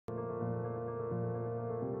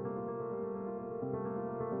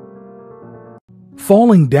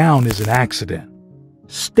Falling down is an accident.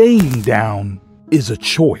 Staying down is a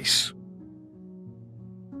choice.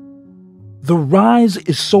 The rise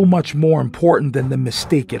is so much more important than the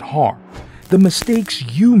mistake at heart. The mistakes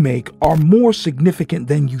you make are more significant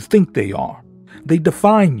than you think they are. They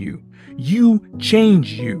define you. You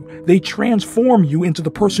change you. They transform you into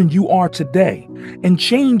the person you are today and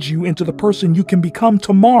change you into the person you can become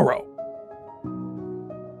tomorrow.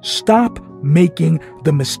 Stop making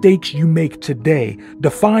the mistakes you make today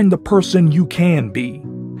define the person you can be.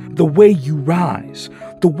 The way you rise,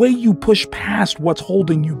 the way you push past what's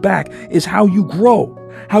holding you back is how you grow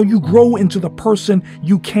into the person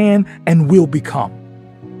you can and will become.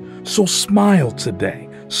 So smile today,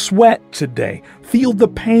 sweat today, feel the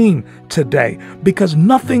pain today, because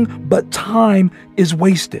nothing but time is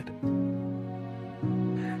wasted.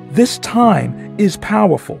 This time is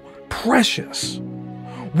powerful, precious.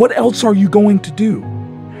 What else are you going to do?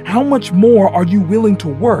 How much more are you willing to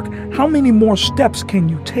work? How many more steps can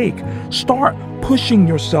you take? Start pushing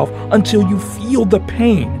yourself until you feel the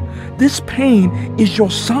pain. This pain is your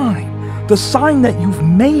sign, the sign that you've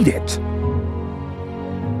made it.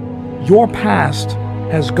 Your past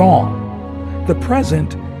has gone. The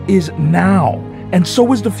present is now, and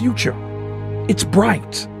so is the future. It's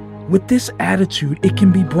bright. With this attitude, it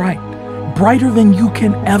can be bright, brighter than you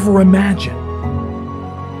can ever imagine.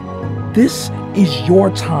 This is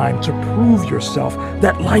your time to prove yourself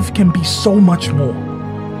that life can be so much more,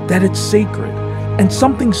 that it's sacred, and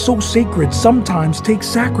something so sacred sometimes takes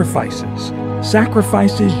sacrifices.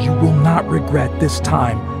 Sacrifices you will not regret this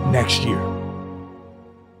time next year.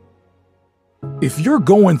 If you're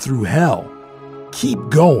going through hell, keep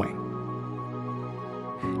going.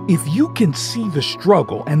 If you can see the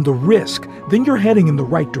struggle and the risk, then you're heading in the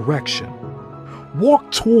right direction.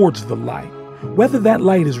 Walk towards the light. Whether that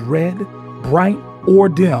light is red, bright, or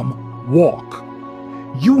dim, walk.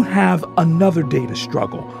 You have another day to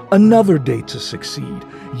struggle, another day to succeed.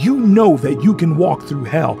 You know that you can walk through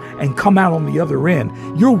hell and come out on the other end.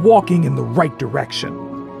 You're walking in the right direction.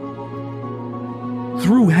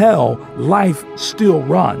 Through hell, life still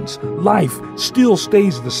runs. Life still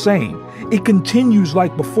stays the same. It continues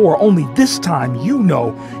like before, only this time you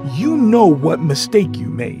know what mistake you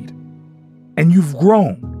made. And you've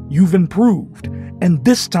grown. You've improved, and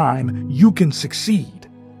this time you can succeed.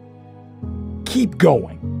 Keep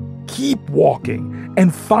going, keep walking,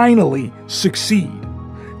 and finally succeed.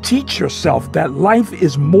 Teach yourself that life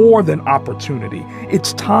is more than opportunity.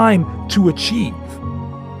 It's time to achieve.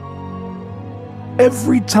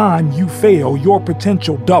 Every time you fail, your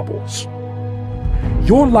potential doubles.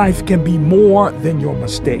 Your life can be more than your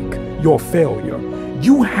mistake, your failure.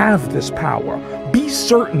 You have this power. Be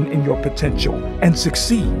certain in your potential and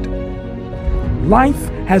succeed. Life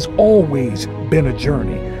has always been a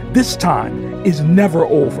journey. This time is never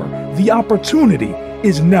over. The opportunity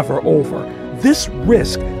is never over. This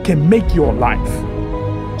risk can make your life.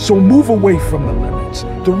 So move away from the limits.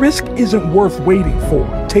 The risk isn't worth waiting for.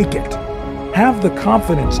 Take it. Have the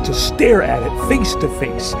confidence to stare at it face to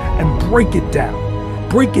face and break it down.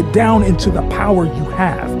 Break it down into the power you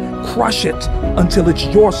have. Crush it until it's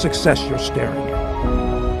your success you're staring at.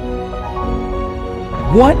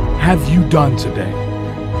 What have you done today?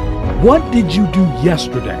 What did you do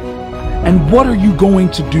yesterday? And what are you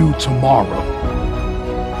going to do tomorrow?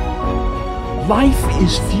 Life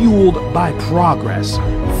is fueled by progress.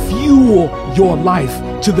 Fuel your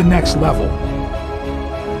life to the next level.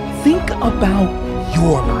 Think about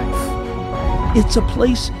your life. It's a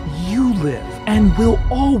place you live and will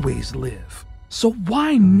always live. So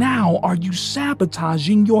why now are you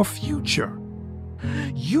sabotaging your future?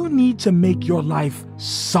 You need to make your life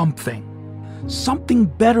something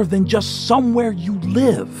better than just somewhere you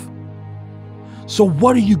live. So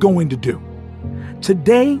what are you going to do?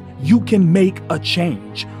 Today, you can make a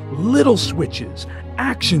change. Little switches,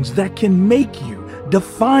 actions that can make you,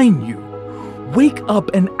 define you. Wake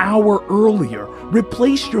up an hour earlier.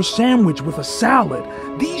 Replace your sandwich with a salad.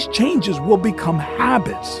 These changes will become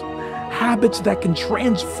habits. Habits that can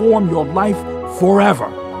transform your life forever.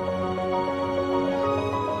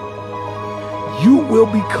 You will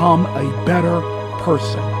become a better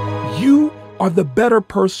person. You are the better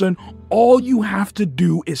person. All you have to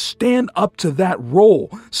do is stand up to that role.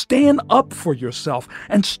 Stand up for yourself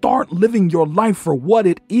and start living your life for what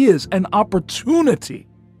it is, an opportunity.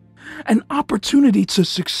 An opportunity to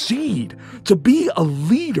succeed, to be a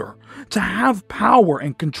leader, to have power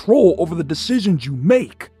and control over the decisions you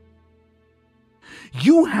make.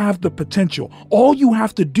 You have the potential. All you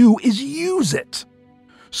have to do is use it.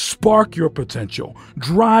 Spark your potential,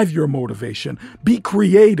 drive your motivation, be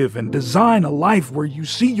creative, and design a life where you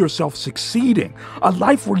see yourself succeeding, a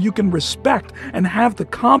life where you can respect and have the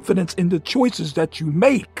confidence in the choices that you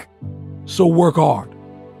make. So work hard,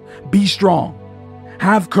 be strong,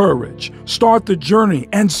 have courage, start the journey,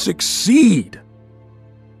 and succeed.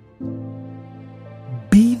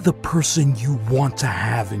 Be the person you want to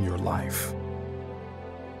have in your life.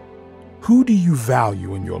 Who do you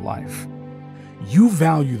value in your life? You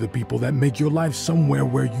value the people that make your life somewhere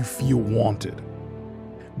where you feel wanted.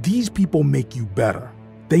 These people make you better.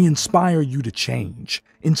 They inspire you to change,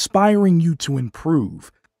 inspiring you to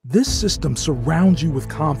improve. This system surrounds you with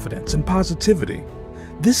confidence and positivity.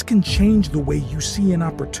 This can change the way you see an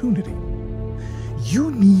opportunity.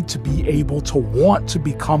 You need to be able to want to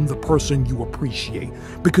become the person you appreciate,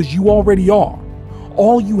 because you already are.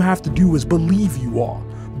 All you have to do is believe you are.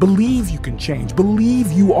 Believe you can change.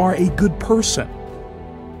 Believe you are a good person.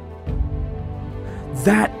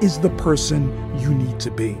 That is the person you need to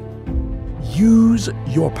be. Use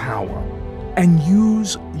your power and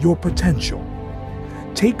use your potential.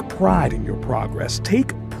 Take pride in your progress.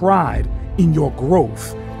 Take pride in your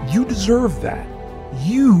growth. You deserve that.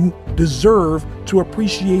 You deserve to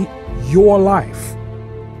appreciate your life.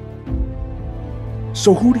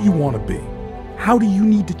 So who do you want to be? How do you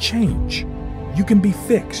need to change? You can be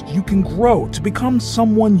fixed. You can grow to become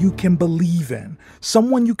someone you can believe in,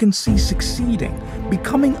 someone you can see succeeding,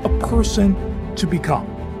 becoming a person to become.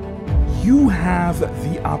 You have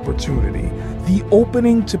the opportunity, the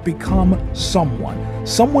opening to become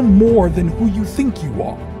someone more than who you think you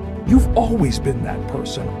are. You've always been that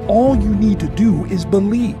person. All you need to do is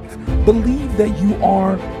believe. Believe that you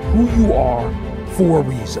are who you are for a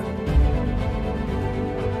reason.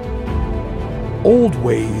 Old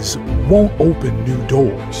ways won't open new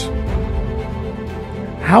doors.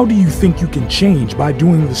 How do you think you can change by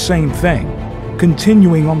doing the same thing,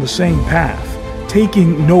 continuing on the same path,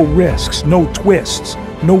 taking no risks, no twists,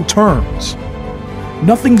 no turns?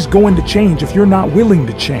 Nothing's going to change if you're not willing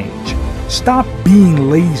to change. Stop being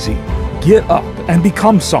lazy. Get up and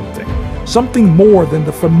become something more than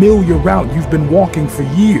the familiar route you've been walking for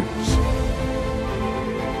years.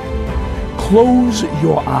 Close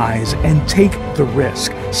your eyes and take the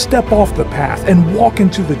risk. Step off the path and walk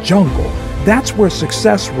into the jungle. That's where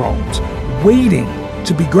success roams, waiting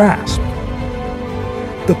to be grasped.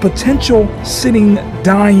 The potential sitting,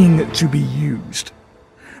 dying to be used.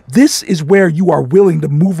 This is where you are willing to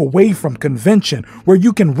move away from convention, where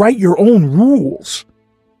you can write your own rules.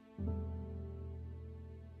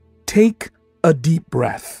 Take a deep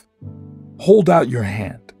breath. Hold out your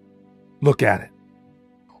hand. Look at it.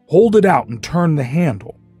 Hold it out and turn the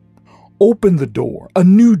handle. Open the door, a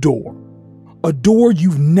new door, a door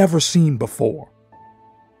you've never seen before.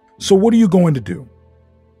 So what are you going to do?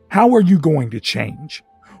 How are you going to change?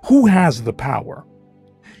 Who has the power?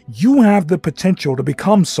 You have the potential to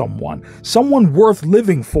become someone worth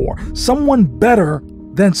living for, someone better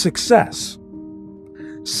than success.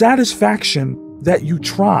 Satisfaction that you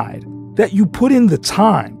tried, that you put in the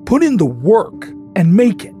time, put in the work, and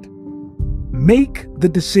make it. Make the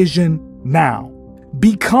decision now.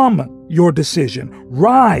 Become your decision.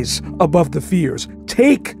 Rise above the fears.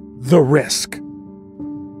 Take the risk.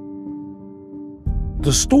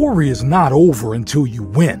 The story is not over until you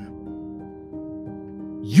win.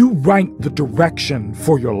 You write the direction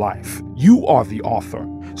for your life. You are the author.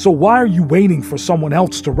 So why are you waiting for someone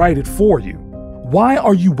else to write it for you? Why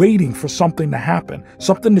are you waiting for something to happen,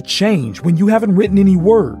 something to change when you haven't written any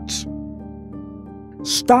words?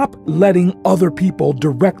 Stop letting other people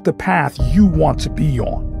direct the path you want to be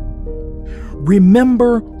on.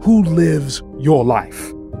 Remember who lives your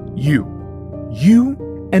life. You.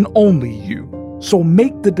 You and only you. So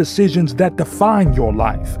make the decisions that define your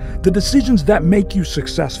life, the decisions that make you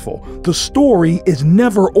successful. The story is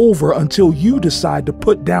never over until you decide to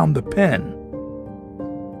put down the pen.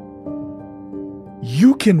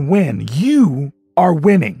 You can win. You are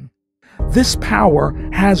winning. This power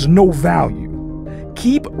has no value.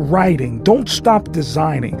 Keep writing. Don't stop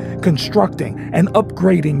designing, constructing, and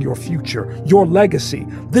upgrading your future, your legacy.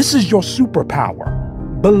 This is your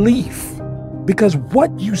superpower. Belief. Because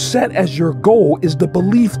what you set as your goal is the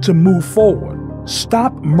belief to move forward.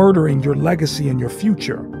 Stop murdering your legacy and your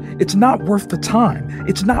future. It's not worth the time.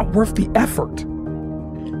 It's not worth the effort.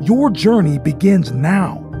 Your journey begins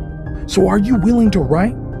now. So are you willing to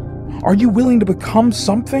write? Are you willing to become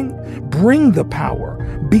something? Bring the power,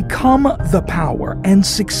 become the power, and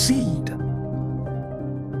succeed.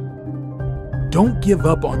 Don't give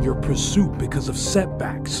up on your pursuit because of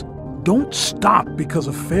setbacks. Don't stop because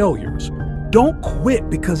of failures. Don't quit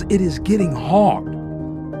because it is getting hard.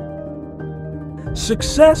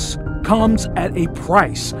 Success comes at a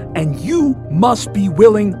price, and you must be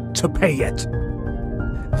willing to pay it.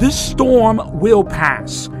 This storm will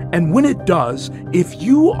pass, and when it does, if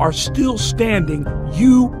you are still standing,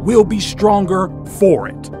 you will be stronger for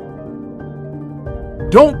it.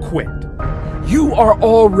 Don't quit. You are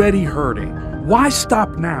already hurting. Why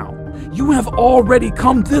stop now? You have already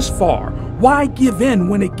come this far. Why give in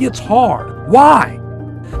when it gets hard? Why?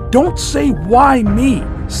 Don't say, why me?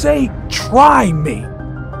 Say, try me.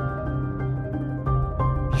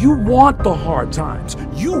 You want the hard times.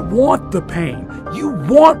 You want the pain. You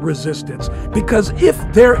want resistance. Because if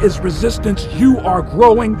there is resistance, you are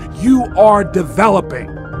growing. You are developing.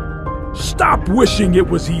 Stop wishing it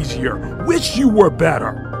was easier. Wish you were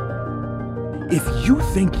better. If you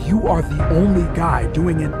think you are the only guy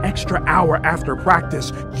doing an extra hour after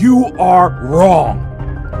practice, you are wrong.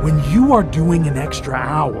 When you are doing an extra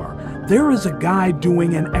hour, there is a guy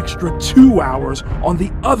doing an extra 2 hours on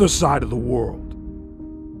the other side of the world.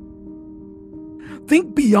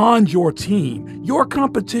 Think beyond your team. Your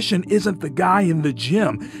competition isn't the guy in the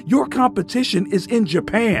gym. Your competition is in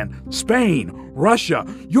Japan, Spain, Russia.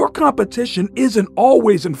 Your competition isn't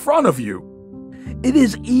always in front of you. It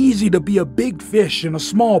is easy to be a big fish in a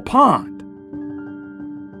small pond.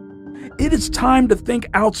 It is time to think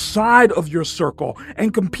outside of your circle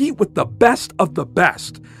and compete with the best of the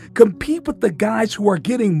best. Compete with the guys who are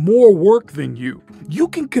getting more work than you. You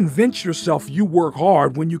can convince yourself you work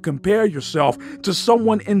hard when you compare yourself to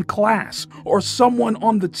someone in class or someone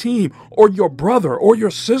on the team or your brother or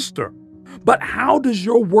your sister. But how does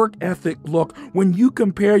your work ethic look when you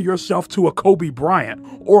compare yourself to a Kobe Bryant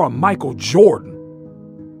or a Michael Jordan?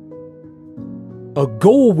 A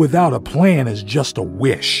goal without a plan is just a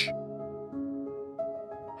wish.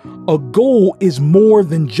 A goal is more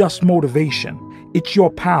than just motivation. It's your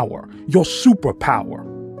power, your superpower.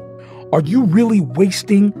 Are you really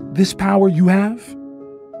wasting this power you have?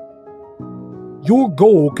 Your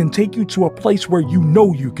goal can take you to a place where you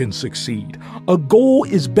know you can succeed. A goal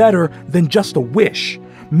is better than just a wish.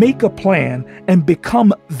 Make a plan and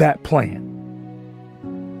become that plan.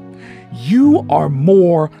 You are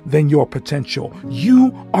more than your potential.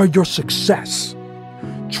 You are your success.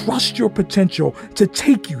 Trust your potential to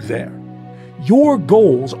take you there. Your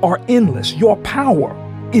goals are endless. Your power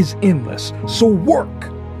is endless. So work.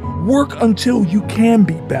 Work until you can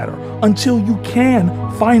be better, until you can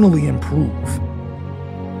finally improve.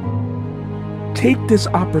 Take this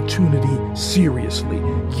opportunity seriously.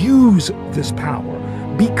 Use this power.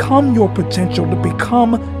 Become your potential to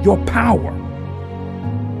become your power.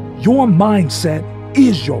 Your mindset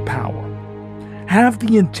is your power. Have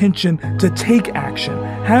the intention to take action.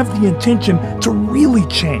 Have the intention to really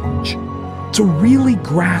change, to really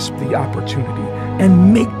grasp the opportunity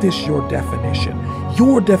and make this your definition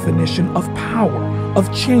of power,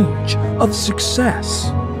 of change, of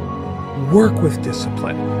success. Work with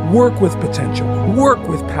discipline, work with potential, work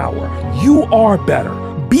with power. You are better.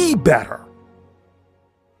 Be better.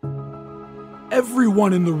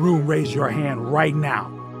 Everyone in the room, raise your hand right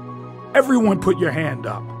now. Everyone put your hand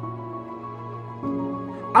up.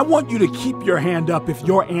 I want you to keep your hand up if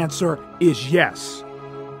your answer is yes.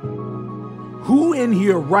 Who in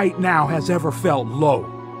here right now has ever felt low?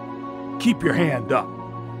 Keep your hand up.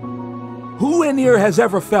 Who in here has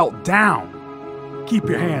ever felt down? Keep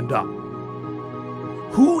your hand up.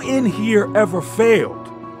 Who in here ever failed?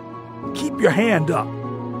 Keep your hand up.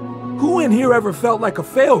 Who in here ever felt like a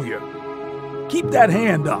failure? Keep that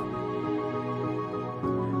hand up.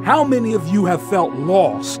 How many of you have felt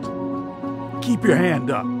lost? Keep your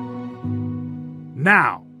hand up.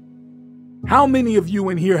 Now, how many of you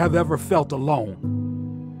in here have ever felt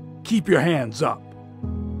alone? Keep your hands up.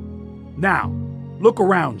 Now, look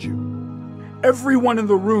around you. Everyone in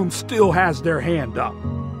the room still has their hand up.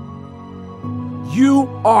 You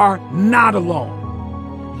are not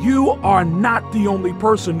alone. You are not the only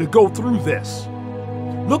person to go through this.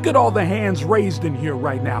 Look at all the hands raised in here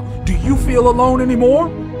right now. Do you feel alone anymore?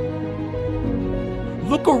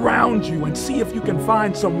 Look around you and see if you can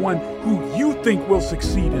find someone who you think will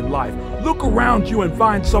succeed in life. Look around you and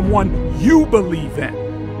find someone you believe in.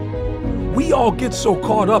 We all get so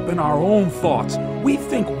caught up in our own thoughts. We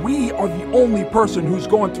think we are the only person who's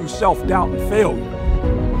going through self-doubt and failure.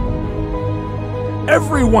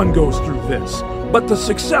 Everyone goes through this, but the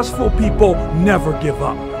successful people never give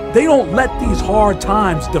up. They don't let these hard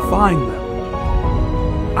times define them.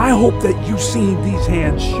 I hope that you seeing these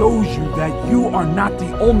hands shows you that you are not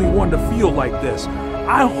the only one to feel like this.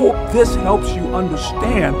 I hope this helps you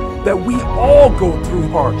understand that we all go through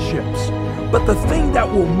hardships. But the thing that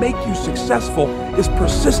will make you successful is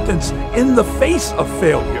persistence in the face of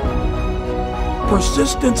failure.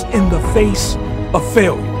 Persistence in the face of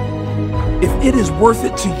failure. If it is worth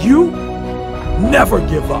it to you, never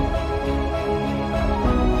give up.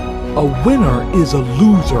 A winner is a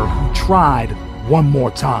loser who tried one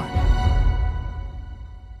more time.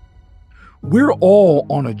 We're all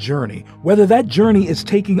on a journey, whether that journey is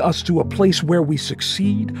taking us to a place where we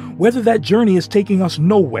succeed, whether that journey is taking us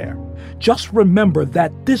nowhere. Just remember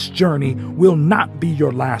that this journey will not be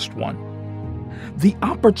your last one. The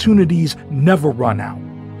opportunities never run out.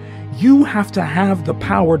 You have to have the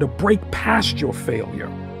power to break past your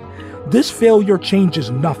failure. This failure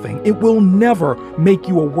changes nothing. It will never make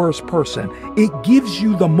you a worse person. It gives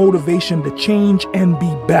you the motivation to change and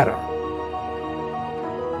be better.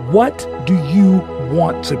 What do you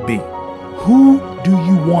want to be? Who do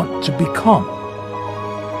you want to become?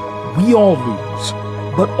 We all lose,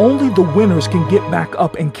 but only the winners can get back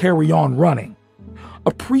up and carry on running.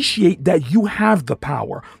 Appreciate that you have the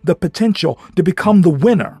power, the potential to become the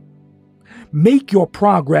winner. Make your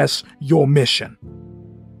progress your mission.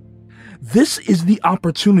 This is the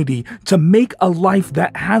opportunity to make a life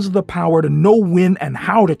that has the power to know when and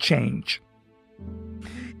how to change.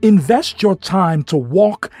 Invest your time to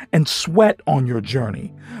walk and sweat on your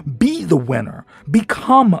journey. Be the winner.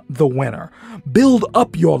 Become the winner. Build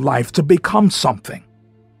up your life to become something.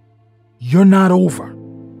 You're not over.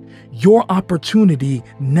 Your opportunity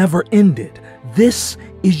never ended. This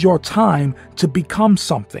is your time to become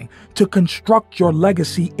something, to construct your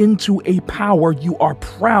legacy into a power you are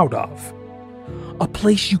proud of. A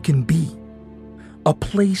place you can be. A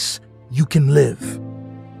place you can live.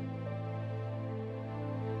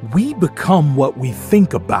 We become what we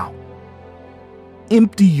think about.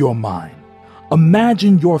 Empty your mind.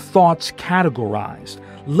 Imagine your thoughts categorized,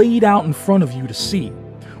 laid out in front of you to see,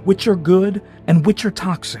 which are good and which are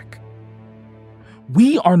toxic.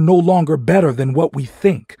 We are no longer better than what we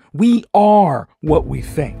think. We are what we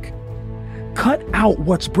think. Cut out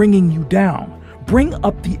what's bringing you down. Bring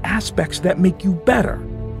up the aspects that make you better.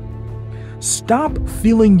 Stop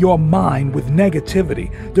filling your mind with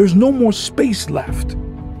negativity. There's no more space left.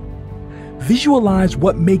 Visualize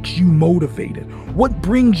what makes you motivated, what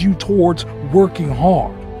brings you towards working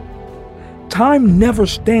hard. Time never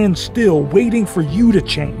stands still waiting for you to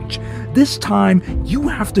change. This time, you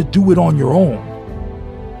have to do it on your own.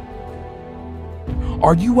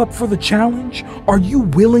 Are you up for the challenge? Are you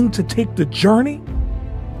willing to take the journey?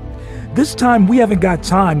 This time, we haven't got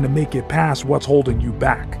time to make it past what's holding you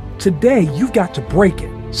back. Today, you've got to break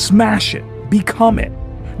it, smash it, become it.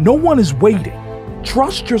 No one is waiting.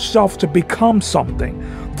 Trust yourself to become something.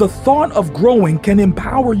 The thought of growing can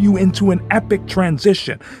empower you into an epic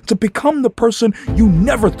transition, to become the person you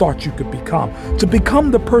never thought you could become, to become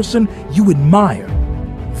the person you admire.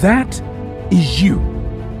 That is you.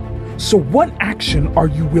 So what action are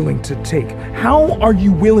you willing to take? How are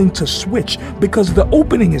you willing to switch? Because the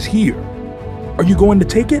opening is here. Are you going to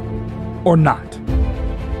take it or not?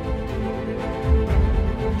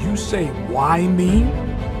 You say, why me?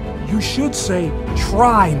 You should say,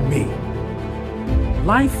 try me.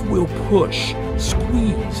 Life will push,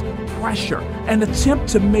 squeeze, pressure, and attempt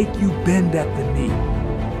to make you bend at the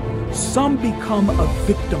knee. Some become a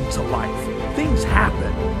victim to life. Things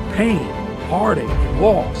happen, pain, heartache,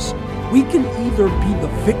 loss. We can either be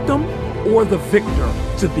the victim or the victor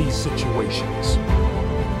to these situations.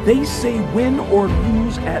 They say win or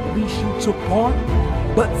lose, at least you took part.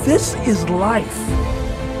 But this is life.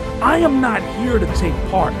 I am not here to take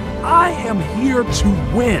part. I am here to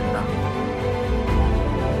win.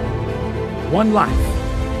 One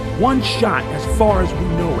life, one shot as far as we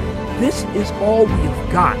know it. This is all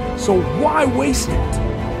we've got, so why waste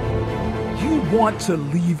it? You want to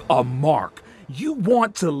leave a mark. You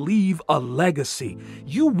want to leave a legacy.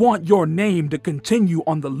 You want your name to continue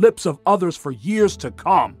on the lips of others for years to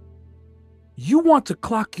come. You want to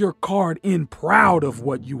clock your card in proud of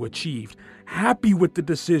what you achieved, happy with the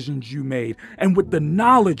decisions you made, and with the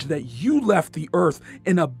knowledge that you left the earth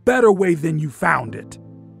in a better way than you found it.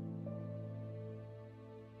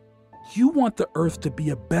 You want the earth to be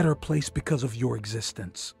a better place because of your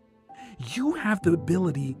existence. You have the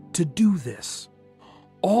ability to do this.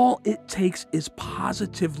 All it takes is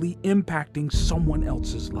positively impacting someone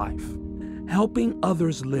else's life, helping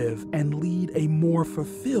others live and lead a more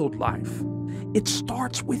fulfilled life. It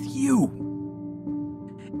starts with you.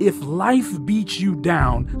 If life beats you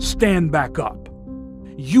down, stand back up.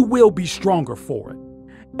 You will be stronger for it.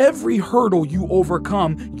 Every hurdle you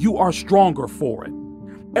overcome, you are stronger for it.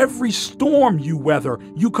 Every storm you weather,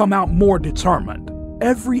 you come out more determined.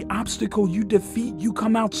 Every obstacle you defeat, you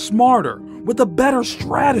come out smarter, with a better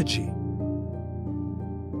strategy.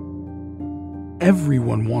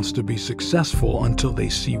 Everyone wants to be successful until they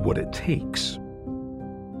see what it takes.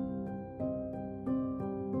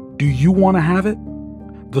 Do you want to have it?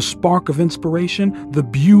 The spark of inspiration, the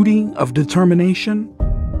beauty of determination,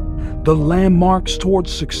 the landmarks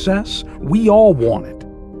towards success? We all want it.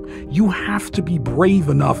 You have to be brave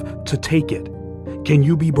enough to take it. Can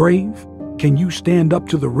you be brave? Can you stand up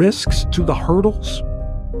to the risks, to the hurdles?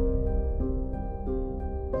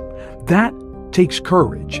 That takes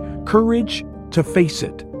courage. Courage to face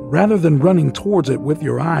it. Rather than running towards it with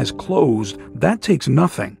your eyes closed, that takes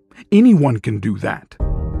nothing. Anyone can do that.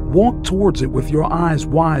 Walk towards it with your eyes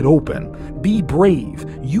wide open. Be brave.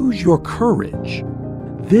 Use your courage.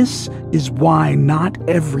 This is why not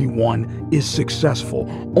everyone is successful.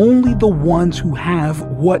 Only the ones who have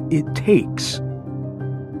what it takes.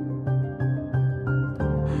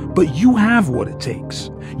 But you have what it takes.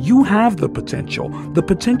 You have the potential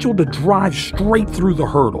to drive straight through the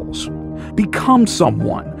hurdles. Become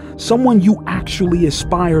someone you actually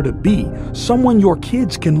aspire to be, someone your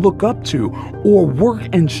kids can look up to, or work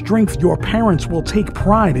and strength your parents will take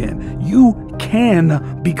pride in. You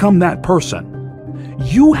can become that person.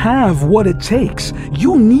 You have what it takes.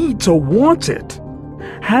 You need to want it.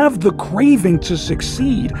 Have the craving to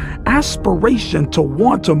succeed, aspiration to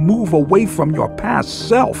want to move away from your past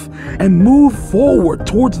self and move forward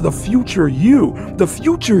towards the future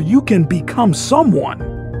you can become someone.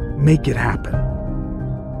 Make it happen.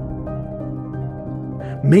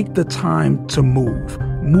 Make the time to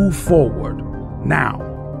move forward now.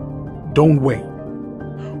 Don't wait.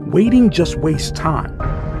 Waiting just wastes time.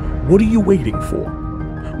 What are you waiting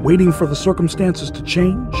for? Waiting for the circumstances to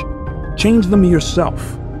change? Change them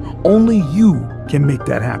yourself. Only you can make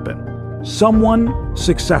that happen. Someone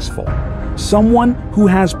successful. Someone who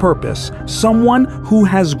has purpose. Someone who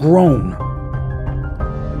has grown.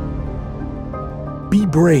 Be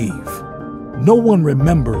brave. No one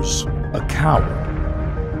remembers a coward.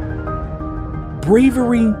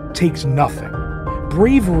 Bravery takes nothing.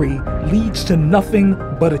 Bravery leads to nothing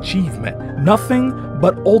but achievement, nothing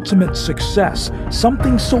but ultimate success,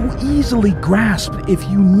 something so easily grasped if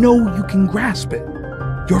you know you can grasp it.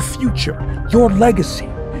 Your future, your legacy,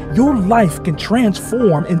 your life can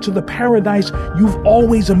transform into the paradise you've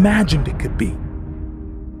always imagined it could be.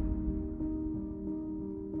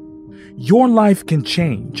 Your life can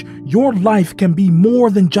change. Your life can be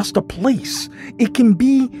more than just a place. It can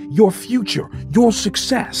be your future, your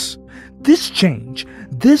success. This change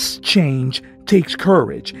takes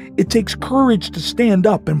courage. It takes courage to stand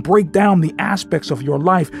up and break down the aspects of your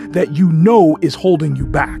life that you know is holding you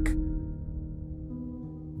back.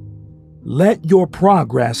 Let your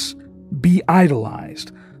progress be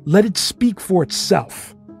idolized. Let it speak for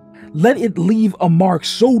itself. Let it leave a mark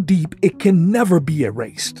so deep it can never be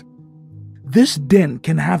erased. This dent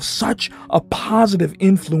can have such a positive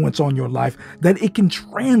influence on your life that it can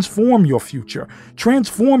transform your future,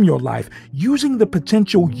 transform your life using the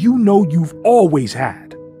potential you know you've always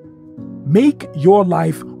had. Make your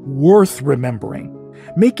life worth remembering.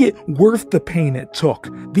 Make it worth the pain it took,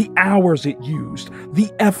 the hours it used,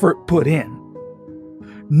 the effort put in.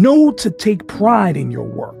 Know to take pride in your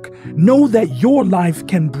work. Know that your life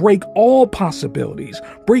can break all possibilities,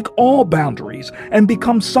 break all boundaries, and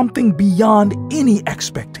become something beyond any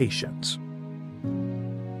expectations.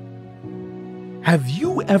 Have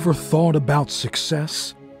you ever thought about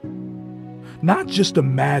success? Not just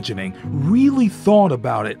imagining, really thought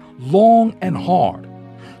about it long and hard.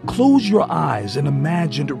 Close your eyes and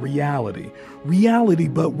imagine reality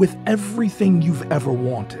but with everything you've ever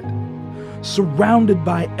wanted. Surrounded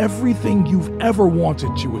by everything you've ever wanted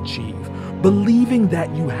to achieve, believing that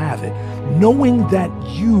you have it, knowing that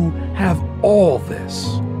you have all this.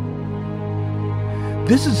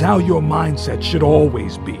 This is how your mindset should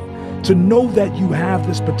always be, to know that you have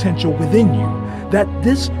this potential within you, that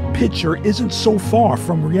this picture isn't so far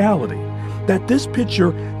from reality, that this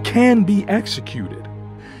picture can be executed.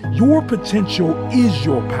 Your potential is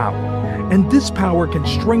your power, and this power can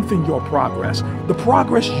strengthen your progress, the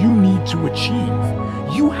progress you need to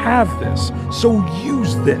achieve. You have this, so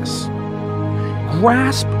use this.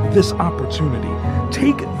 Grasp this opportunity.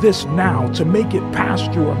 Take this now to make it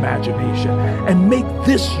past your imagination and make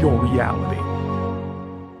this your reality.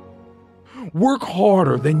 Work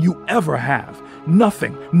harder than you ever have.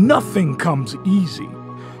 Nothing comes easy.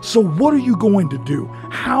 So what are you going to do?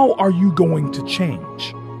 How are you going to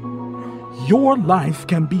change? Your life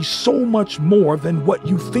can be so much more than what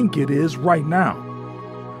you think it is right now.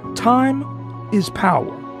 Time is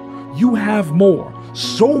power. You have more,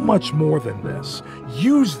 so much more than this.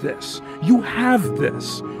 Use this. You have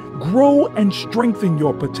this. Grow and strengthen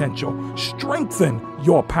your potential. Strengthen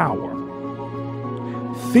your power.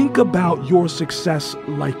 Think about your success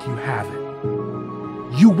like you have it.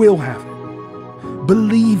 You will have it.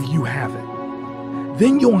 Believe you have it.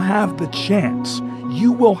 Then you'll have the chance.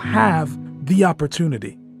 You will have the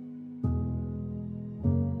opportunity.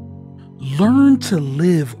 Learn to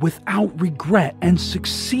live without regret and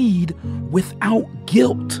succeed without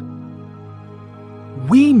guilt.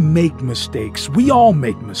 We make mistakes. We all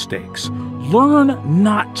make mistakes. Learn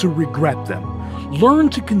not to regret them. Learn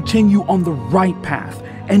to continue on the right path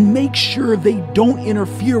and make sure they don't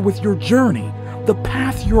interfere with your journey, the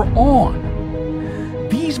path you're on.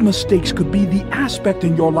 These mistakes could be the aspect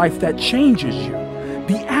in your life that changes you,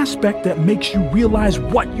 the aspect that makes you realize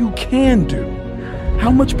what you can do,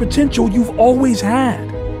 how much potential you've always had.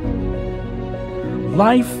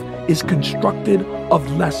 Life is constructed of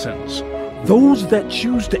lessons. Those that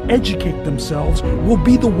choose to educate themselves will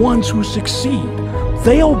be the ones who succeed.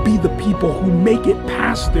 They'll be the people who make it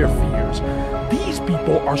past their fears. These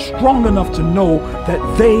people are strong enough to know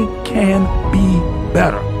that they can be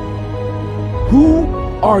better. Who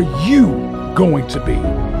are you going to be?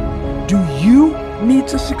 Do you need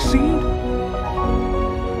to succeed?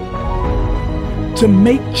 To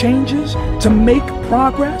make changes, to make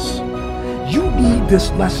progress? You need this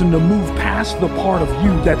lesson to move past the part of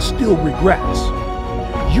you that still regrets.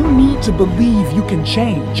 You need to believe you can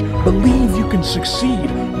change, believe you can succeed,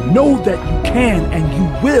 know that you can and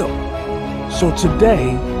you will. So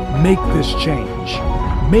today, make this change.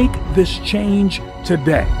 Make this change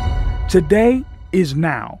today. Today is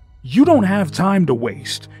now. You don't have time to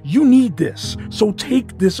waste. You need this. So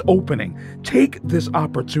take this opening, take this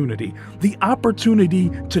opportunity, the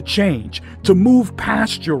opportunity to change, to move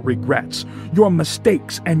past your regrets, your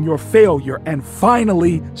mistakes, and your failure, and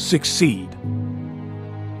finally succeed.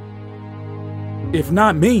 If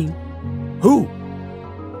not me, who?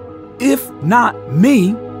 If not me,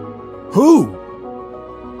 who?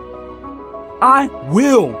 I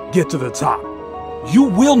will get to the top. You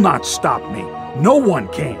will not stop me. No one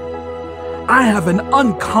can. I have an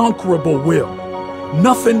unconquerable will.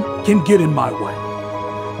 Nothing can get in my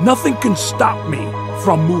way. Nothing can stop me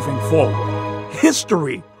from moving forward.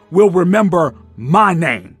 History will remember my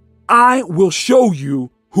name. I will show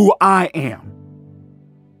you who I am.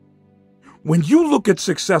 When you look at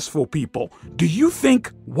successful people, do you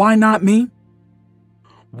think, why not me?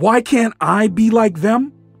 Why can't I be like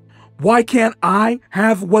them? Why can't I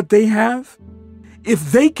have what they have?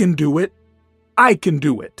 If they can do it, I can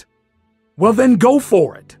do it. Well, then go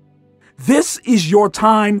for it. This is your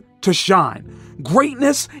time to shine.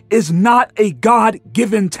 Greatness is not a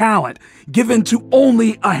God-given talent given to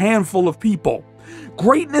only a handful of people.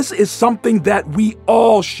 Greatness is something that we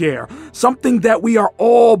all share, something that we are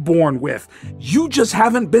all born with. You just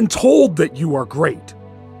haven't been told that you are great.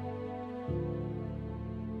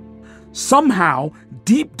 Somehow,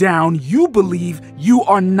 deep down, you believe you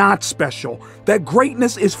are not special, that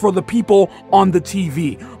greatness is for the people on the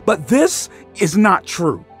TV. But this is not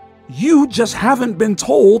true. You just haven't been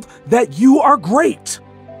told that you are great.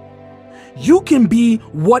 You can be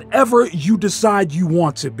whatever you decide you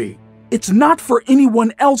want to be. It's not for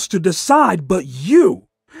anyone else to decide but you.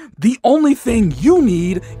 The only thing you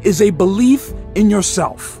need is a belief in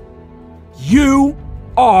yourself. You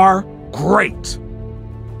are great.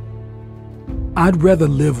 I'd rather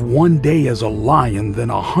live one day as a lion than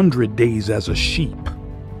 100 days as a sheep.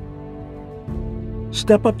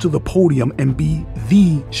 Step up to the podium and be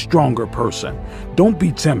the stronger person. Don't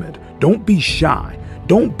be timid. Don't be shy.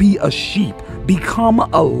 Don't be a sheep. Become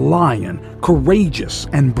a lion, courageous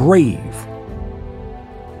and brave.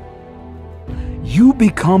 You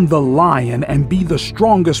become the lion and be the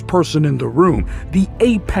strongest person in the room, the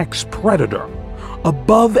apex predator.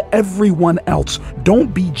 Above everyone else,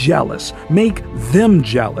 don't be jealous. Make them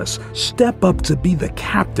jealous. Step up to be the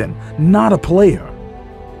captain, not a player.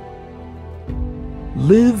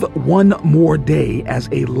 Live one more day as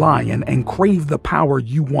a lion and crave the power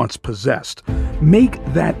you once possessed. Make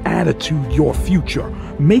that attitude your future.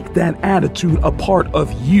 Make that attitude a part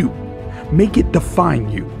of you. Make it define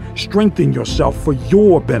you. Strengthen yourself for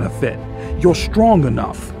your benefit. You're strong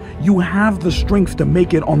enough. You have the strength to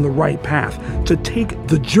make it on the right path, to take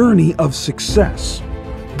the journey of success.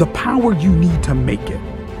 The power you need to make it.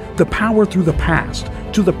 The power through the past,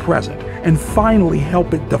 to the present, and finally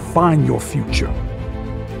help it define your future.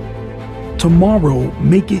 Tomorrow,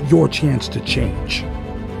 make it your chance to change.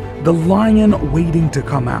 The lion waiting to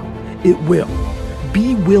come out, it will.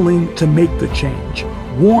 Be willing to make the change.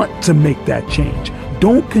 Want to make that change.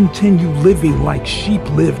 Don't continue living like sheep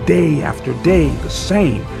live day after day the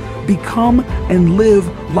same. Become and live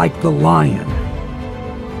like the lion.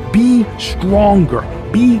 Be stronger.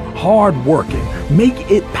 Be hardworking.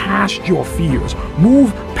 Make it past your fears.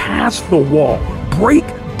 Move past the wall. Break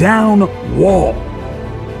down wall.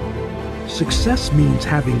 Success means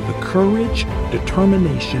having the courage,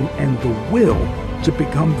 determination, and the will to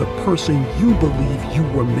become the person you believe you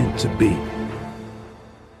were meant to be.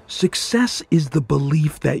 Success is the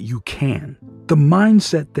belief that you can, the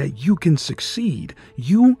mindset that you can succeed.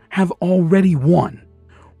 You have already won.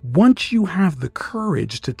 Once you have the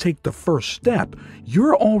courage to take the first step,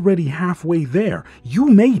 you're already halfway there. You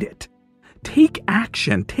made it. Take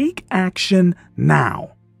action. Take action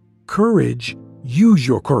now. Courage, use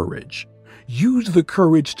your courage. Use the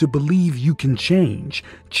courage to believe you can change.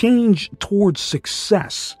 Change towards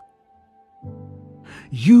success.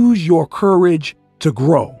 Use your courage to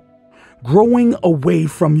grow. Growing away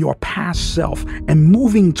from your past self and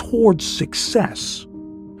moving towards success.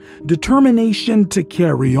 Determination to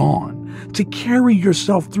carry on, to carry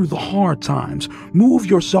yourself through the hard times. Move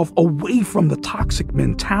yourself away from the toxic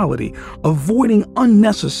mentality, avoiding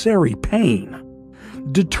unnecessary pain.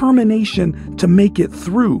 Determination to make it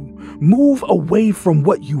through. Move away from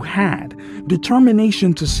what you had.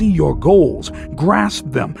 Determination to see your goals, grasp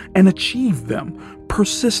them, and achieve them.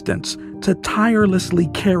 Persistence to tirelessly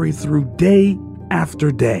carry through day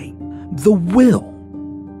after day. The will.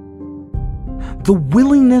 The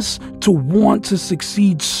willingness to want to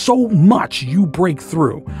succeed so much you break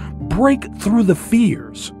through. Break through the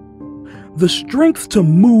fears. The strength to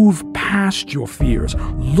move past your fears.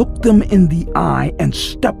 Look them in the eye and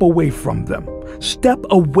step away from them. Step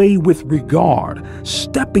away with regard,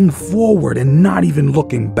 stepping forward and not even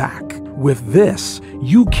looking back. With this,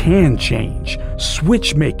 you can change.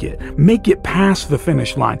 Make it past the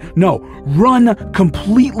finish line. No, run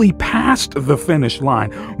completely past the finish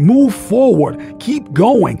line. Move forward, keep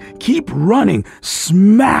going, keep running,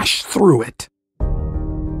 smash through it.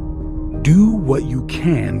 Do what you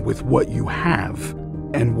can with what you have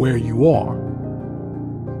and where you are.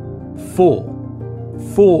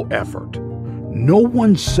 Full effort. No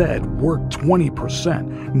one said work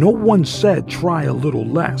 20%. No one said try a little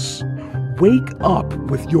less. Wake up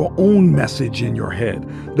with your own message in your head,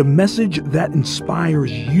 the message that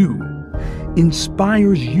inspires you.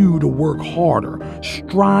 Inspires you to work harder,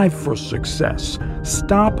 strive for success.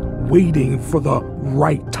 Stop waiting for the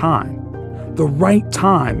right time. The right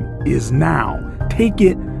time is now. Take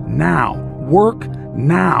it now. Work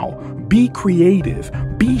now. Be creative.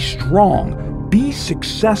 Be strong. Be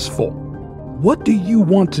successful. What do you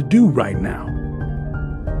want to do right now?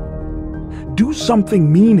 Do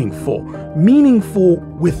something meaningful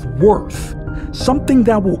with worth, something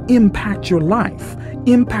that will impact your life,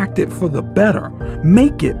 impact it for the better,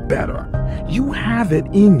 make it better. You have it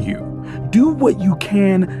in you. Do what you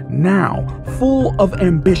can now, full of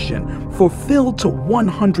ambition, fulfilled to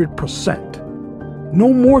 100%.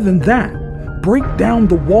 No more than that. Break down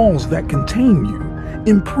the walls that contain you,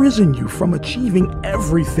 imprison you from achieving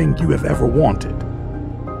everything you have ever wanted.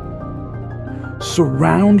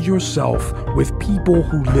 Surround yourself with people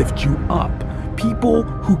who lift you up, people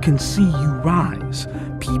who can see you rise,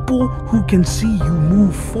 people who can see you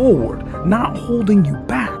move forward, not holding you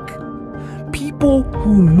back, people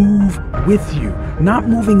who move with you, not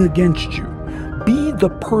moving against you. Be the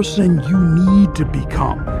person you need to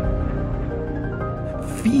become.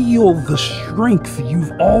 Feel the strength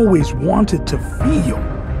you've always wanted to feel.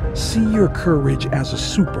 See your courage as a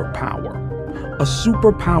superpower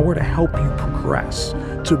to help you progress,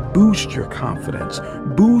 to boost your confidence,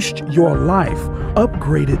 boost your life,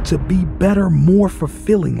 upgrade it to be better, more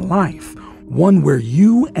fulfilling life, one where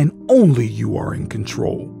you and only you are in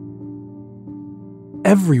control.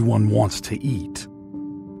 Everyone wants to eat,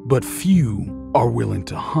 but few are willing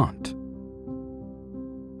to hunt.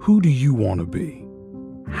 Who do you want to be?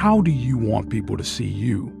 How do you want people to see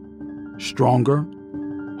you? Stronger?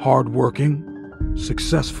 Hardworking?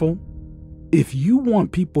 Successful? If you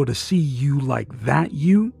want people to see you like that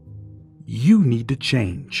you need to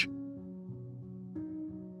change.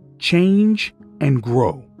 Change and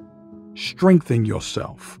grow. Strengthen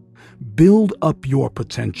yourself. Build up your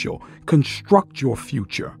potential. Construct your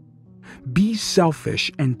future. Be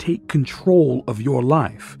selfish and take control of your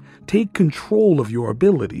life. Take control of your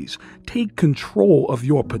abilities. Take control of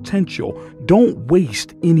your potential. Don't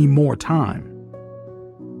waste any more time.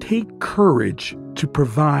 Take courage to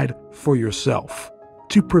provide for yourself.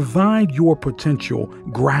 To provide your potential,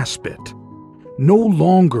 grasp it. No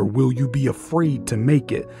longer will you be afraid to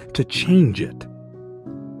make it, to change it.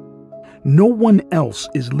 No one else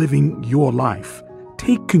is living your life.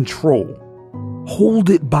 Take control. Hold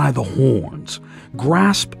it by the horns.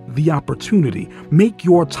 Grasp the opportunity. Make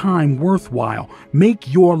your time worthwhile.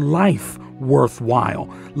 Make your life worthwhile.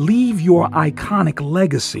 Leave your iconic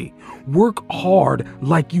legacy. Work hard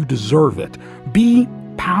like you deserve it. Be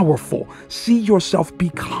powerful. See yourself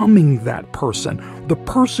becoming that person, the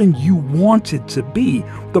person you wanted to be,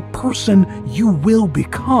 the person you will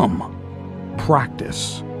become.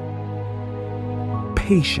 Practice.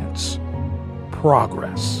 Patience.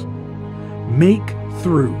 Progress. Make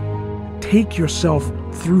through. Take yourself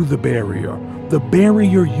through the barrier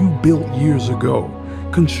you built years ago,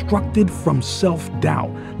 constructed from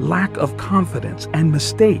self-doubt, lack of confidence, and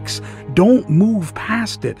mistakes. Don't move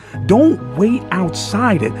past it. Don't wait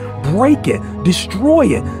outside it. Break it, destroy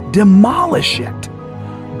it, demolish it.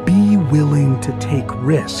 Be willing to take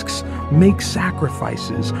risks, make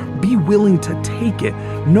sacrifices, be willing to take it,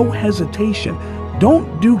 no hesitation.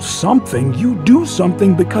 Don't do something, you do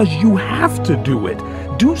something because you have to do it.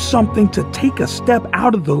 Do something to take a step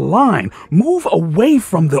out of the line. Move away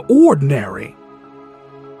from the ordinary.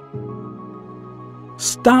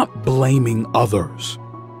 Stop blaming others.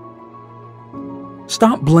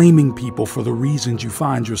 Stop blaming people for the reasons you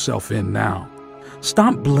find yourself in now.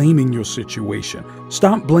 Stop blaming your situation.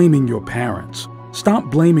 Stop blaming your parents.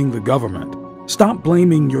 Stop blaming the government. Stop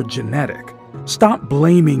blaming your genetic. Stop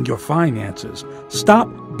blaming your finances. Stop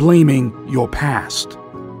blaming your past.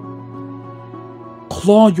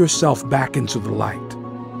 Claw yourself back into the light.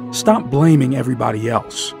 Stop blaming everybody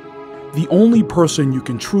else. The only person you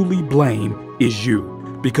can truly blame is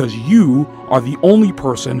you, because you are the only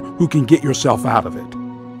person who can get yourself out of it.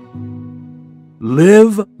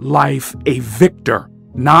 Live life a victor,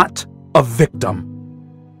 not a victim.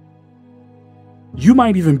 You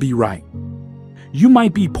might even be right. You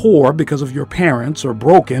might be poor because of your parents or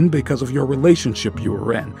broken because of your relationship you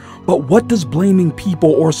were in. But what does blaming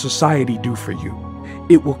people or society do for you?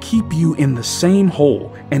 It will keep you in the same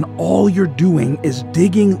hole, and all you're doing is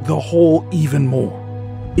digging the hole even more.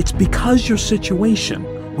 It's because your situation,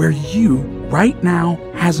 where you right now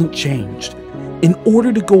hasn't changed. In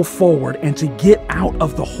order to go forward and to get out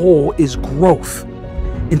of the hole is growth.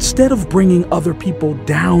 Instead of bringing other people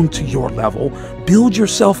down to your level, build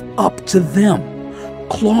yourself up to them.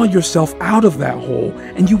 Claw yourself out of that hole,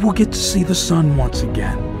 and you will get to see the sun once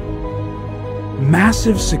again.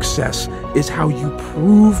 Massive success is how you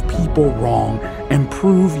prove people wrong and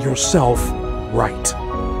prove yourself right.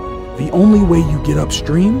 The only way you get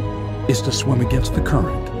upstream is to swim against the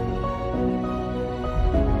current.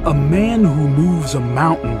 A man who moves a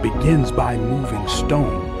mountain begins by moving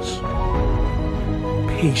stones.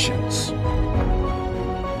 Patience.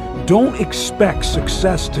 Don't expect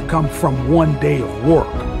success to come from one day of work.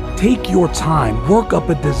 Take your time, work up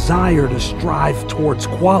a desire to strive towards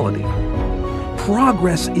quality.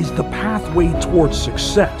 Progress is the pathway towards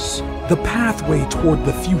success, the pathway toward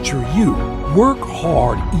the future you. Work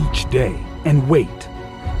hard each day and wait.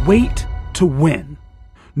 Wait to win.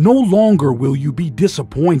 No longer will you be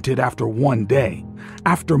disappointed after one day.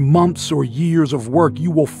 After months or years of work, you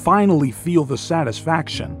will finally feel the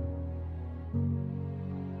satisfaction.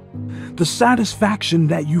 The satisfaction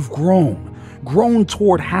that you've grown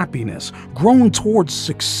toward happiness, grown towards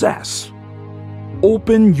success.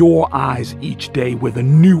 Open your eyes each day with a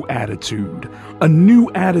new attitude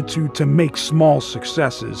to make small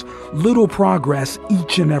successes, little progress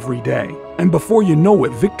each and every day. And before you know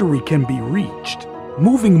it, victory can be reached.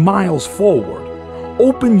 Moving miles forward.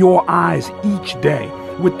 Open your eyes each day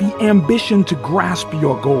with the ambition to grasp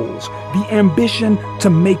your goals, the ambition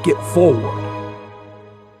to make it forward.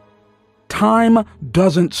 Time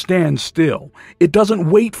doesn't stand still. It doesn't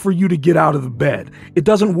wait for you to get out of the bed. It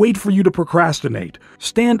doesn't wait for you to procrastinate.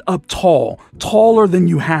 Stand up tall, taller than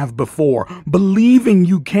you have before, believing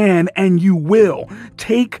you can and you will.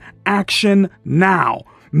 Take action now.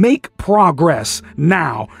 Make progress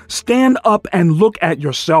now. Stand up and look at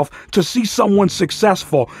yourself to see someone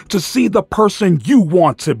successful, to see the person you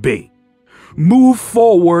want to be. Move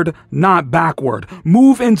forward, not backward.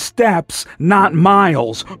 Move in steps, not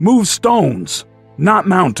miles. Move stones, not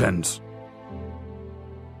mountains.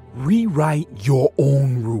 Rewrite your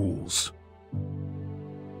own rules.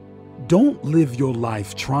 Don't live your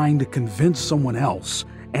life trying to convince someone else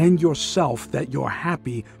and yourself that you're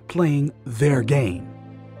happy playing their game.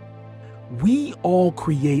 We all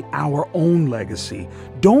create our own legacy.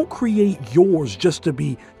 Don't create yours just to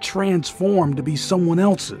be transformed to be someone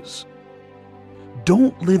else's.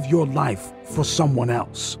 Don't live your life for someone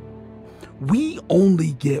else. We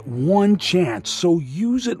only get one chance, so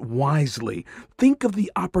use it wisely. Think of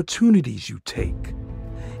the opportunities you take.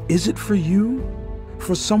 Is it for you?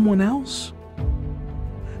 For someone else?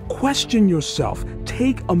 Question yourself.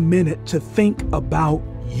 Take a minute to think about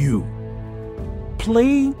you.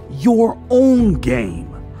 Play your own game.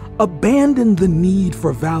 Abandon the need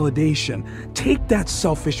for validation. Take that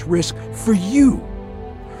selfish risk for you.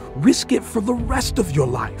 Risk it for the rest of your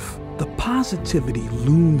life. The positivity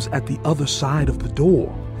looms at the other side of the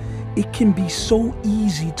door. It can be so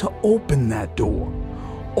easy to open that door.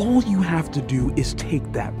 All you have to do is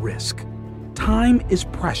take that risk. Time is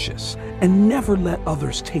precious, and never let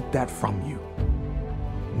others take that from you.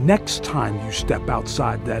 Next time you step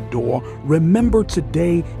outside that door, remember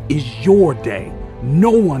today is your day,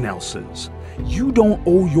 no one else's. You don't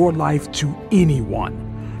owe your life to anyone.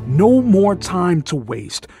 No more time to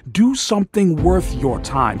waste. Do something worth your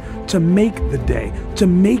time to make the day, to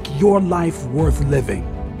make your life worth living.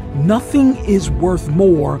 Nothing is worth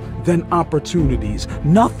more than opportunities.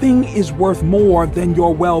 Nothing is worth more than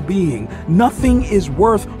your well-being. Nothing is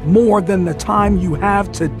worth more than the time you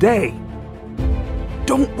have today.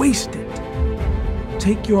 Don't waste it.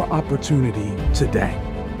 Take your opportunity today.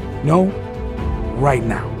 No, right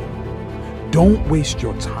now. Don't waste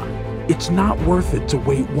your time. It's not worth it to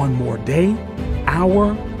wait one more day,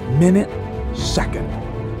 hour, minute, second.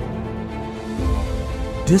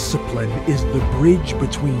 Discipline is the bridge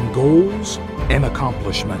between goals and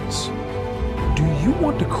accomplishments. Do you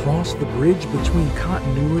want to cross the bridge between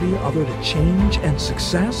continuity other to change and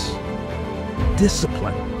success?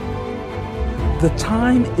 Discipline. The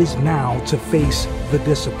time is now to face the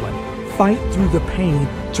discipline, fight through the pain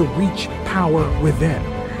to reach power within,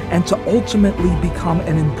 and to ultimately become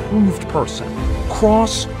an improved person.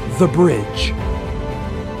 Cross the bridge.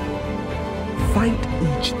 Fight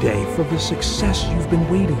each day for the success you've been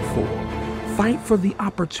waiting for. Fight for the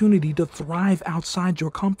opportunity to thrive outside your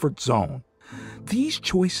comfort zone. These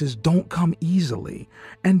choices don't come easily,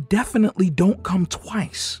 and definitely don't come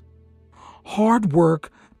twice. Hard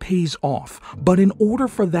work pays off, but in order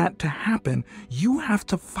for that to happen, you have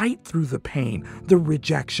to fight through the pain, the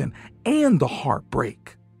rejection, and the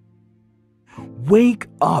heartbreak. Wake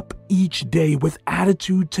up each day with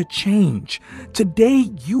attitude to change. Today,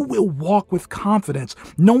 you will walk with confidence,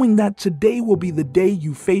 knowing that today will be the day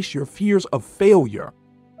you face your fears of failure.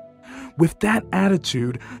 With that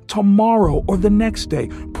attitude, tomorrow or the next day,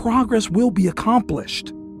 progress will be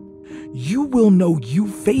accomplished. You will know you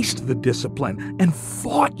faced the discipline and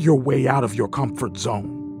fought your way out of your comfort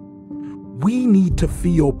zone. We need to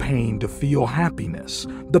feel pain to feel happiness.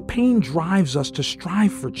 The pain drives us to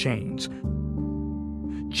strive for change.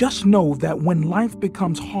 Just know that when life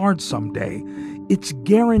becomes hard someday, it's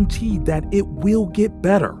guaranteed that it will get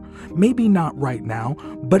better. Maybe not right now,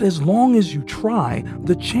 but as long as you try,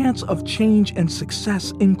 the chance of change and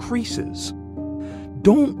success increases.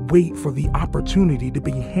 Don't wait for the opportunity to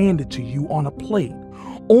be handed to you on a plate.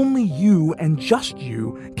 Only you and just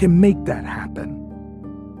you can make that happen.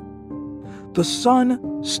 The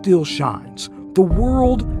sun still shines. The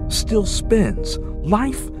world still spins.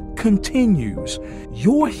 Life continues.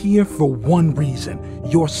 You're here for one reason,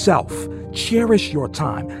 yourself. Cherish your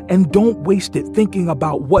time and don't waste it thinking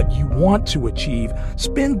about what you want to achieve.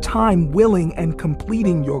 Spend time willing and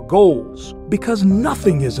completing your goals, because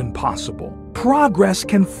nothing is impossible. Progress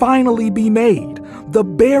can finally be made. The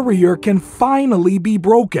barrier can finally be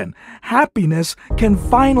broken. Happiness can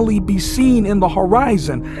finally be seen in the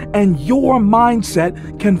horizon, and your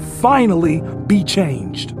mindset can finally be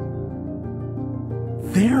changed.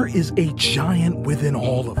 There is a giant within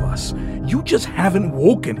all of us. You just haven't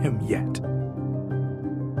woken him yet.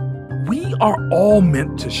 We are all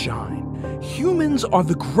meant to shine. Humans are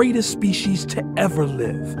the greatest species to ever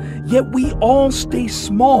live, yet we all stay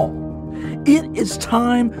small. It is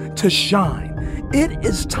time to shine. It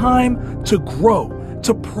is time to grow,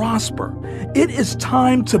 to prosper. It is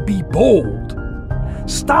time to be bold.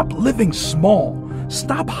 Stop living small.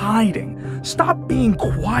 Stop hiding. Stop being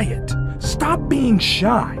quiet. Stop being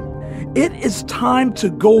shy. It is time to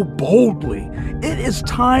go boldly. It is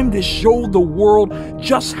time to show the world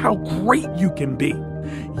just how great you can be.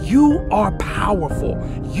 You are powerful.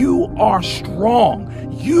 You are strong.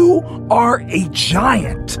 You are a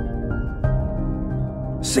giant.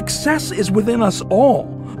 Success is within us all,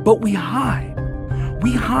 but we hide.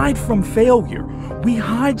 We hide from failure. We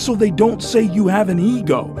hide so they don't say you have an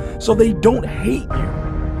ego, so they don't hate you.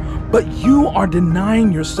 But you are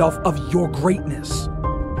denying yourself of your greatness.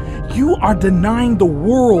 You are denying the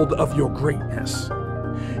world of your greatness.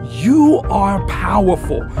 You are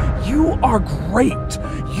powerful. You are great.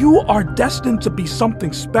 You are destined to be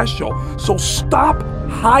something special. So stop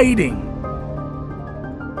hiding.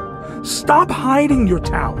 Stop hiding your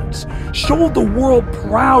talents. Show the world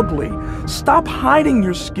proudly. Stop hiding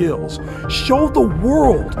your skills. Show the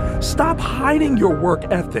world. Stop hiding your work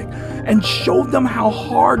ethic and show them how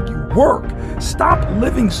hard you work. Stop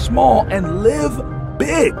living small and live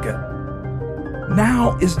big.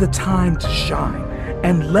 Now is the time to shine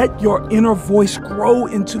and let your inner voice grow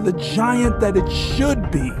into the giant that it should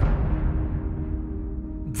be.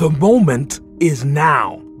 The moment is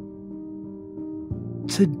now.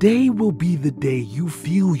 Today will be the day you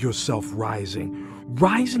feel yourself rising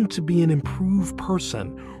to be an improved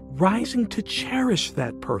person, rising to cherish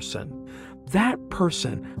that person. That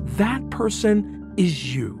person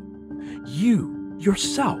is you. You,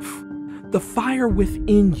 yourself. The fire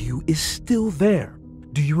within you is still there.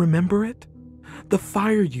 Do you remember it? The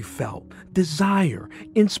fire you felt, desire,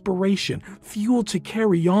 inspiration, fuel to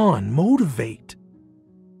carry on, motivate.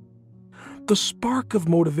 The spark of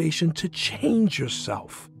motivation to change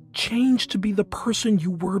yourself. Change to be the person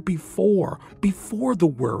you were before the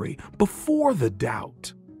worry, before the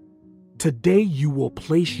doubt. Today you will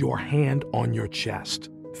place your hand on your chest.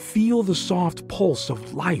 Feel the soft pulse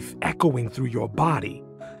of life echoing through your body.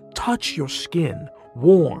 Touch your skin,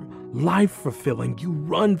 warm, life-fulfilling. You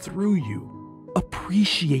run through you.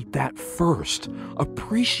 Appreciate that first.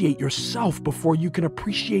 Appreciate yourself before you can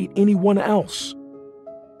appreciate anyone else.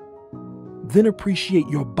 Then appreciate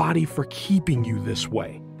your body for keeping you this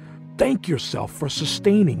way. Thank yourself for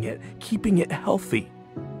sustaining it, keeping it healthy.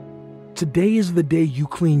 Today is the day you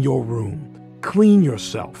clean your room, clean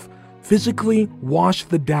yourself. Physically wash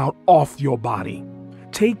the doubt off your body.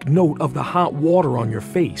 Take note of the hot water on your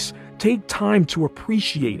face. Take time to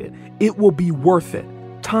appreciate it. It will be worth it.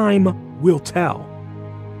 Time will tell.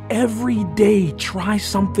 Every day, try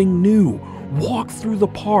something new. Walk through the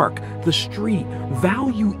park, the street.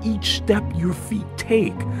 Value each step your feet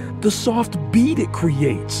take. The soft beat it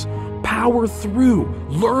creates. Power through.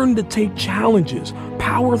 Learn to take challenges.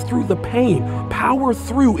 Power through the pain. Power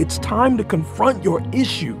through. It's time to confront your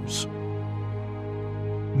issues.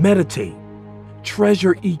 Meditate.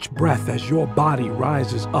 Treasure each breath as your body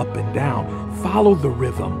rises up and down. Follow the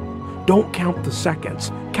rhythm. Don't count the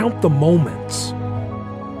seconds. Count the moments.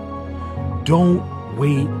 Don't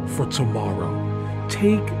wait for tomorrow.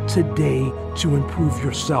 Take today to improve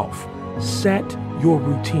yourself. Set your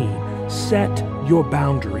routine. Set your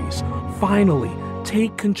boundaries. Finally,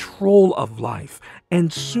 take control of life,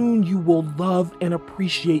 and soon you will love and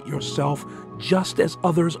appreciate yourself just as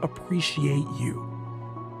others appreciate you.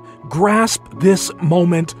 Grasp this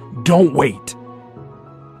moment. Don't wait.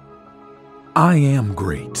 I am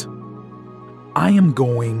great. I am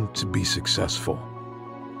going to be successful.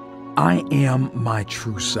 I am my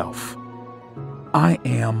true self. I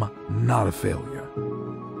am not a failure.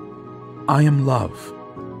 I am love.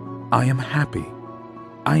 I am happy.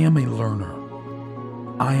 I am a learner.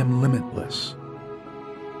 I am limitless.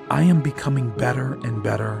 I am becoming better and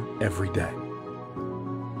better every day.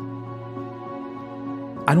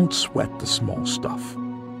 I don't sweat the small stuff.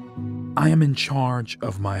 I am in charge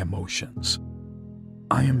of my emotions.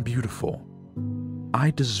 I am beautiful.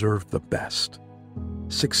 I deserve the best.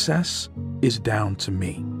 Success is down to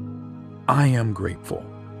me. I am grateful.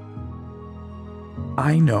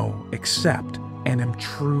 I know, accept, and am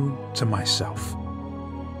true to myself.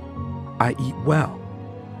 I eat well,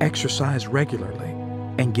 exercise regularly,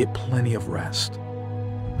 and get plenty of rest.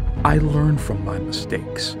 I learn from my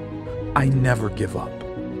mistakes. I never give up.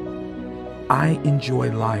 I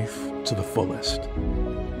enjoy life to the fullest.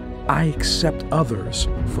 I accept others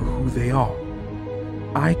for who they are.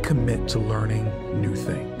 I commit to learning new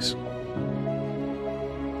things.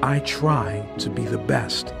 I try to be the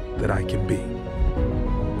best that I can be.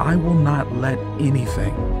 I will not let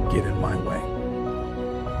anything get in my way.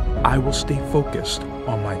 I will stay focused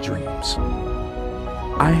on my dreams.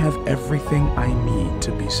 I have everything I need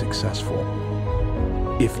to be successful.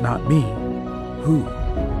 If not me, who?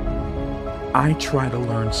 I try to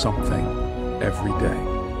learn something every day.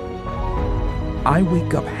 I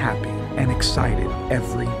wake up happy and excited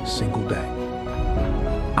every single day.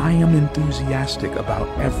 I am enthusiastic about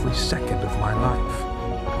every second of my life.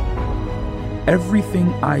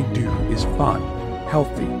 Everything I do is fun,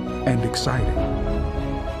 healthy, and exciting.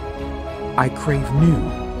 I crave new,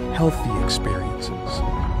 healthy experiences.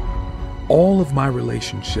 All of my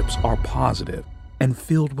relationships are positive and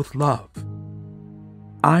filled with love.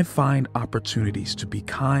 I find opportunities to be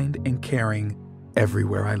kind and caring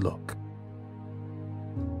everywhere I look.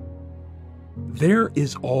 There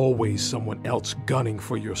is always someone else gunning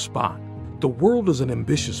for your spot. The world is an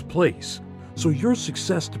ambitious place, so your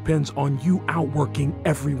success depends on you outworking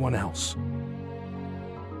everyone else.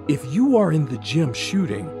 If you are in the gym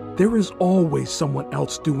shooting, there is always someone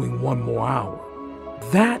else doing one more hour.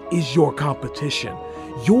 That is your competition,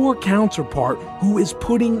 your counterpart who is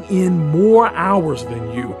putting in more hours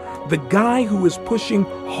than you, the guy who is pushing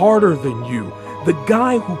harder than you, The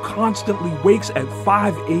guy who constantly wakes at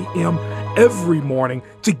 5 a.m. every morning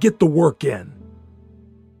to get the work in.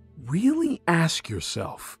 Really ask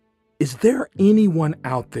yourself, is there anyone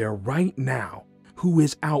out there right now who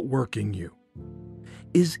is outworking you?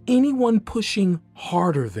 Is anyone pushing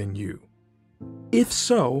harder than you? If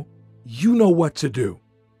so, you know what to do.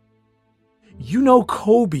 You know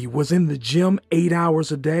Kobe was in the gym 8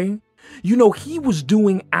 hours a day. You know he was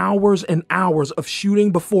doing hours and hours of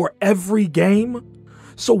shooting before every game.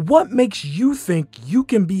 So what makes you think you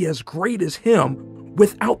can be as great as him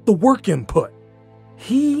without the work input?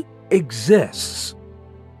 He exists.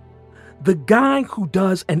 The guy who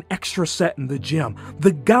does an extra set in the gym,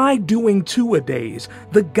 the guy doing two-a-days,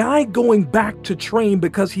 the guy going back to train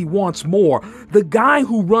because he wants more, the guy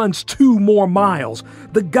who runs 2 more miles,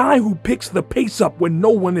 the guy who picks the pace up when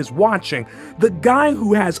no one is watching, the guy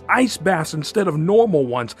who has ice baths instead of normal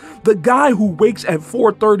ones, the guy who wakes at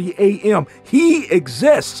 4:30 a.m. He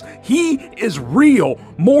exists. He is real.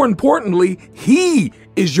 More importantly, he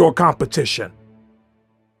is your competition.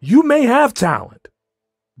 You may have talent,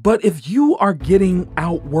 but if you are getting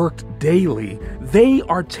outworked daily, they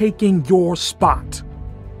are taking your spot.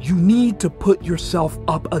 You need to put yourself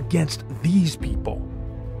up against these people.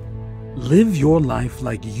 Live your life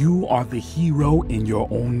like you are the hero in your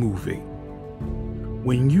own movie.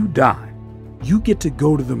 When you die, you get to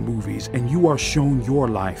go to the movies and you are shown your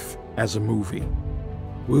life as a movie.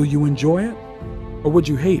 Will you enjoy it, or would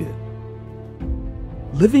you hate it?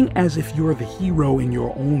 Living as if you're the hero in your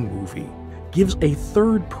own movie gives a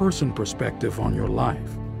third-person perspective on your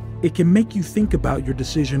life. It can make you think about your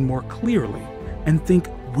decision more clearly and think,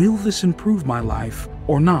 will this improve my life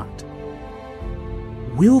or not?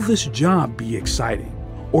 Will this job be exciting,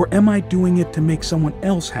 or am I doing it to make someone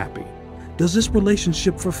else happy? Does this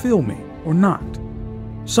relationship fulfill me or not?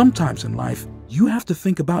 Sometimes in life, you have to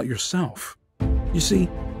think about yourself. You see,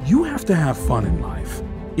 you have to have fun in life.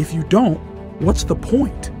 If you don't, what's the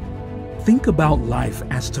point? Think about life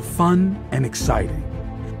as to fun and exciting.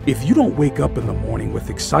 If you don't wake up in the morning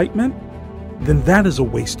with excitement, then that is a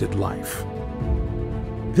wasted life.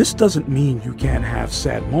 This doesn't mean you can't have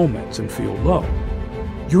sad moments and feel low.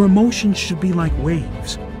 Your emotions should be like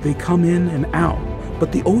waves. They come in and out,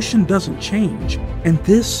 but the ocean doesn't change, and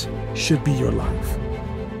this should be your life.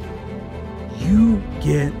 You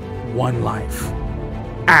get one life.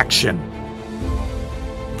 Action.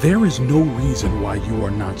 There is no reason why you are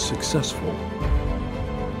not successful.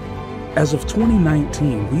 As of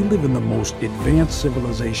 2019, we live in the most advanced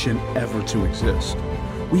civilization ever to exist.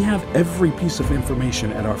 We have every piece of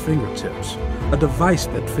information at our fingertips, a device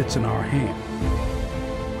that fits in our hand.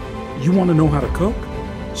 You want to know how to cook?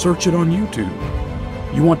 Search it on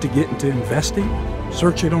YouTube. You want to get into investing?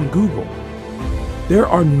 Search it on Google. There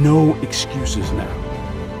are no excuses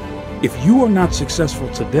now. If you are not successful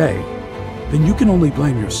today, then you can only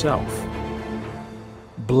blame yourself.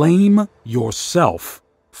 Blame yourself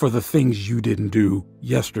for the things you didn't do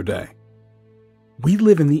yesterday. We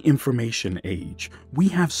live in the information age. We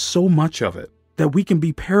have so much of it that we can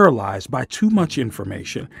be paralyzed by too much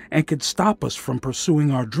information and could stop us from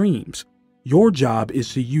pursuing our dreams. Your job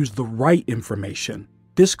is to use the right information.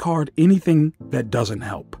 Discard anything that doesn't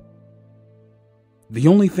help. The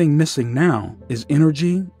only thing missing now is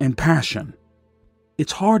energy and passion.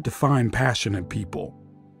 It's hard to find passionate people.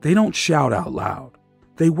 They don't shout out loud.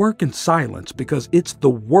 They work in silence because it's the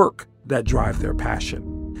work that drives their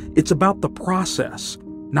passion. It's about the process,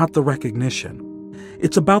 not the recognition.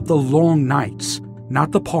 It's about the long nights,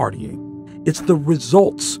 not the partying. It's the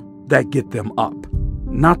results that get them up,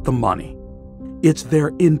 not the money. It's their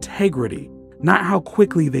integrity, not how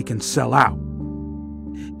quickly they can sell out.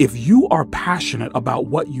 If you are passionate about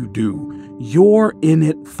what you do, you're in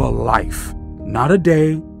it for life. Not a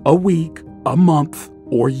day, a week, a month,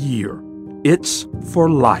 or year. It's for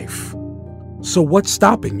life. So what's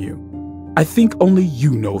stopping you? I think only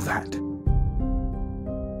you know that.